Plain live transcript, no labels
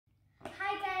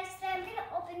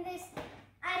in this,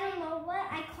 I don't know what,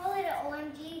 I call it an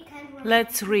OMG kind of.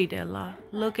 Let's read, Ella.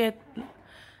 Look at,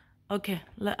 okay,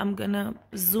 I'm gonna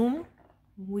zoom.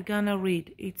 We're gonna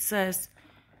read. It says,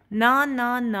 "Na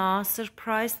na na,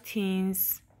 surprise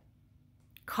teens,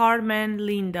 Carmen,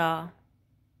 Linda."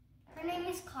 Her name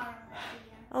is Carmen.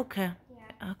 Okay,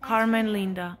 Yeah, Carmen,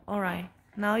 Linda. All right,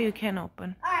 now you can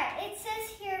open. All right, it says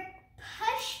here,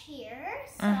 push here.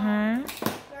 So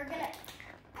we're gonna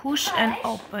push and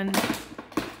open.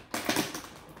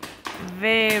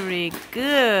 Very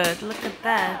good. Look at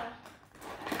that.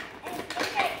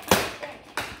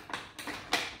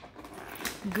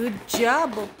 Good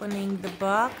job opening the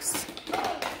box.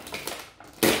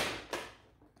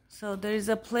 So there is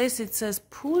a place it says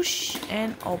push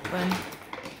and open.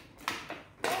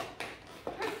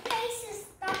 Her face is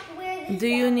stuck where this. Do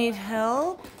you need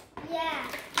help?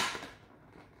 Yeah.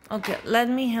 Okay, let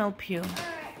me help you.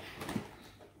 Alright.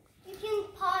 You can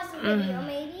pause the video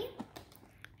maybe.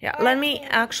 Yeah, let me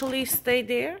actually stay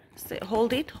there.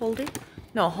 Hold it.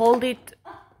 No, hold it.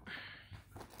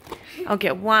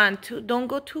 Okay, 1, 2. Don't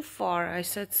go too far. I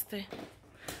said stay.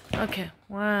 Okay,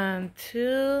 1,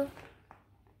 2.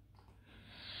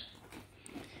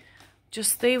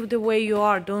 Just stay the way you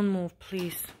are. Don't move,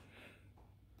 please.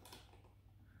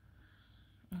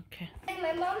 Okay.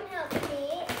 My mom helped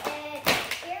me, and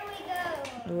here we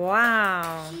go.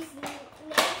 Wow. She's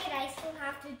naked. I still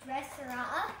have to dress her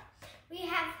up. We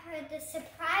have the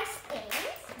surprise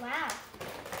things. Wow.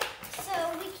 So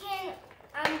we can,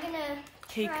 I'm gonna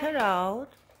take her out.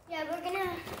 Yeah, we're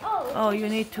gonna, oh, you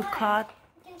need to cut.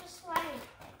 We can just slide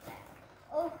like that.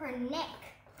 Oh, her neck.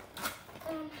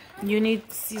 You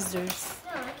need scissors.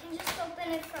 No, I can just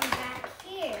open it from back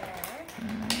here.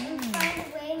 And find a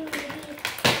way maybe.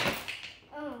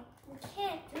 Oh, we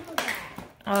can't do that.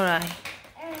 All right.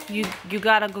 You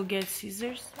gotta go get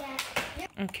scissors?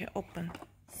 Yeah. Okay, open.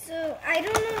 So, I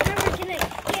don't know how we're gonna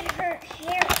get her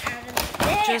hair out of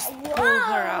there. Just pull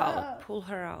her out. Pull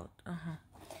her out.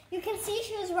 You can see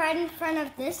she was right in front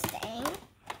of this thing.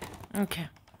 Okay.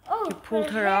 Oh, you pulled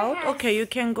her out? Okay, you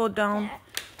can go down.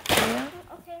 Yeah.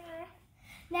 Okay.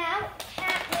 Now,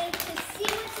 can't wait to see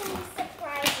what's in the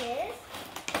surprises.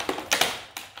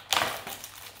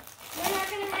 We're not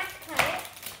gonna have to cut it.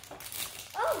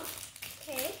 Oh,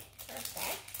 okay.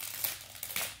 Perfect.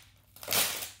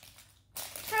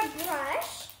 Her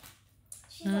brush.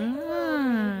 She's like a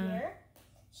little here.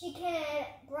 She can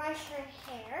brush her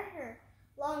hair, her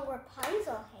long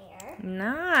Rapunzel hair.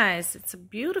 Nice. It's a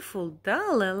beautiful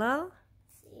doll, Ella.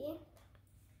 See?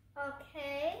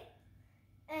 Okay.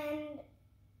 And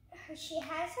she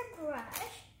has her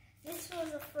brush. This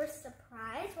was the first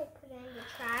surprise. We'll put it in the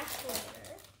trash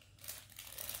later.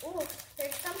 Oh,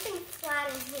 there's something flat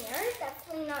in here.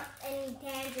 Definitely not any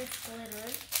dandruff glitter.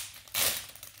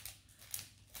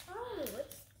 Oh,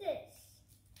 what's this?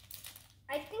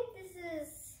 I think this is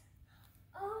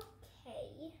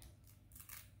okay.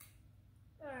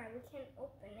 Alright, we can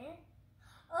open it.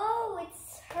 Oh,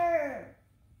 it's her.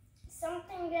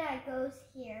 Something that goes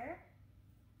here.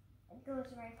 It goes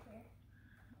right here.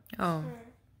 Oh.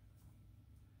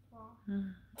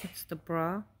 It's the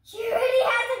bra. She already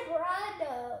has a bra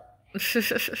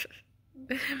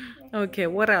though. Okay,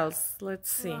 what else?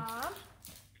 Let's see. Bra.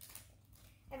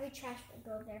 Every trash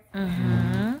will go there.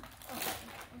 Okay.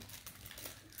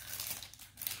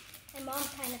 My mom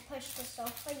kind of pushed the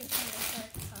sofa. You kind of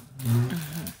heard some.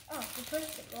 Oh, you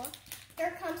pushed it wrong.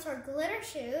 Here comes her glitter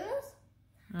shoes.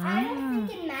 I don't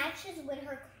think it matches with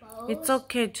her clothes. It's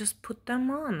okay. Just put them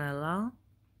on, Ella.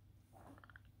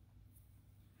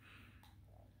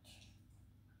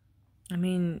 I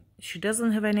mean, she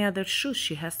doesn't have any other shoes.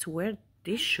 She has to wear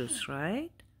these shoes,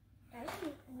 right? I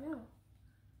don't know.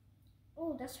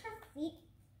 Oh, that's her feet.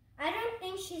 I don't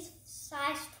think she's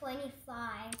size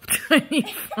 25.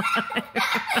 25?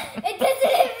 It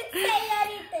doesn't even say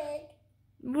anything.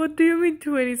 What do you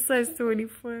mean size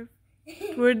 25?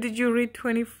 Where did you read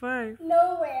 25?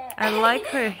 Nowhere. I like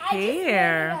her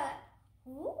hair.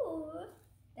 Ooh,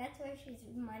 that's why she's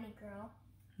a money girl.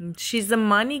 She's a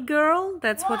money girl?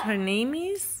 That's what her name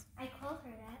is? I call her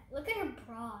that. Look at her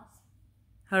bras.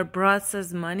 Her bra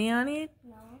says money on it?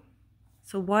 No.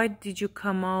 So why did you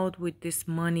come out with this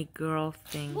money girl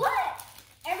thing? What?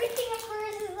 Everything of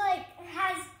hers is like,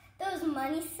 has those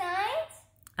money signs.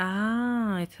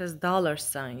 Ah, it has dollar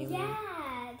sign. You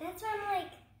Yeah, that's why I'm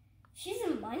like, she's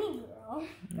a money girl.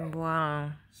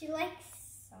 Wow. She likes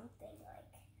something like,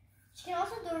 she can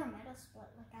also do her metal split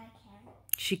like I can.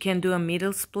 She can do a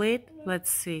middle split?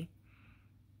 Let's see.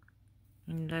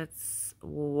 Let's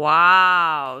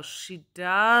Wow, she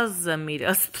does a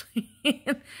middle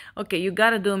split. Okay, you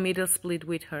gotta do a middle split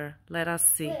with her. Let us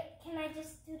see. Wait, can I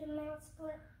just do the middle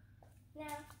split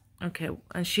now? Okay,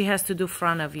 and she has to do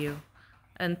front of you.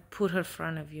 And put her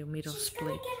front of you, middle She's split.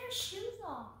 gonna get her shoes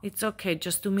off. It's okay,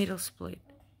 just do middle split.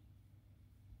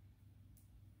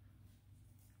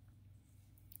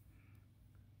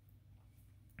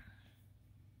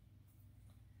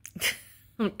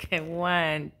 Okay,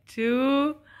 1,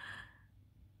 2.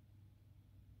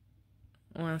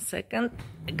 1 second.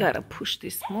 I gotta push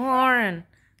this more and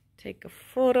take a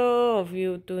photo of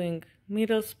you doing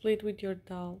middle split with your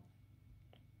doll.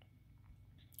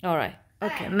 All right.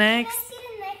 Okay, next. Can I see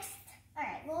the next? All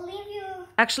right, we'll leave you.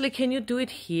 Actually, can you do it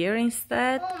here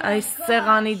instead? Oh my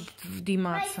My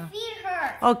My feet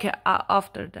hurt. Okay,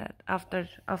 after that.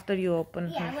 After you open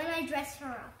Yeah, her. when I dress her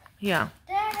up. Yeah.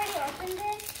 Did I already open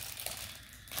this?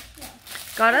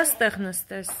 Կարաս տեղ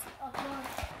նստես։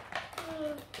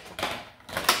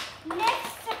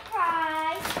 Next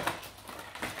surprise.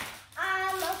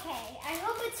 Okay. I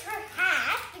hope it's her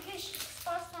hat because she's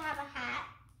supposed to have a hat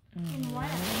in one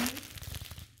of them.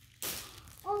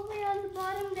 All the way on the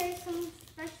bottom, there's some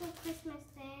special Christmas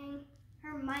thing.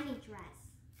 Her money dress.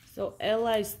 So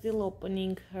Ella is still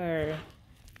opening her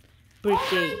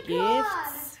birthday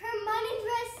gifts. Her money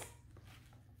dress.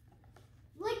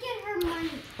 Look at her money.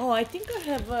 Oh, I think I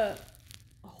have a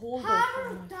holder.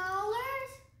 $100.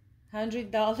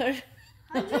 $100?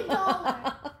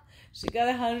 $100. She got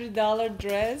a $100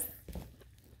 dress.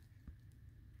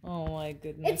 Oh my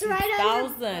goodness. It's right under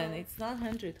 1,000. It's not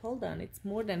 100. Hold on. It's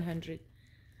more than 100.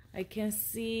 I can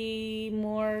see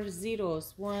more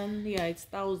zeros. One, yeah, it's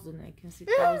 1,000. I can see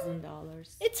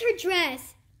 $1,000. It's her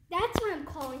dress. That's why I'm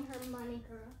calling her money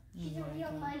girl. She's a real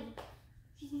God. money.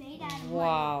 She's made out of money.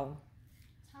 Wow.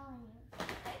 I'm telling you.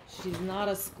 She's not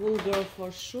a schoolgirl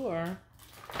for sure.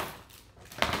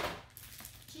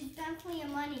 She's definitely a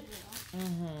money girl.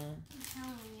 Mm-hmm. I'm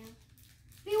telling you.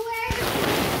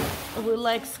 Beware. We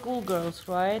like schoolgirls,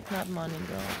 right? Not money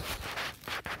girls.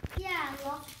 Yeah, I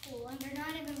love school, and they're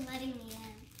not even letting me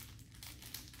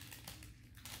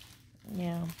in.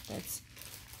 Yeah, that's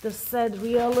the sad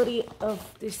reality of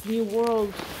this new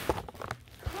world.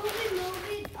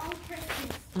 COVID on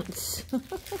Christmas.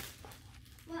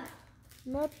 What?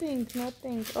 Nothing.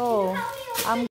 Oh, I'm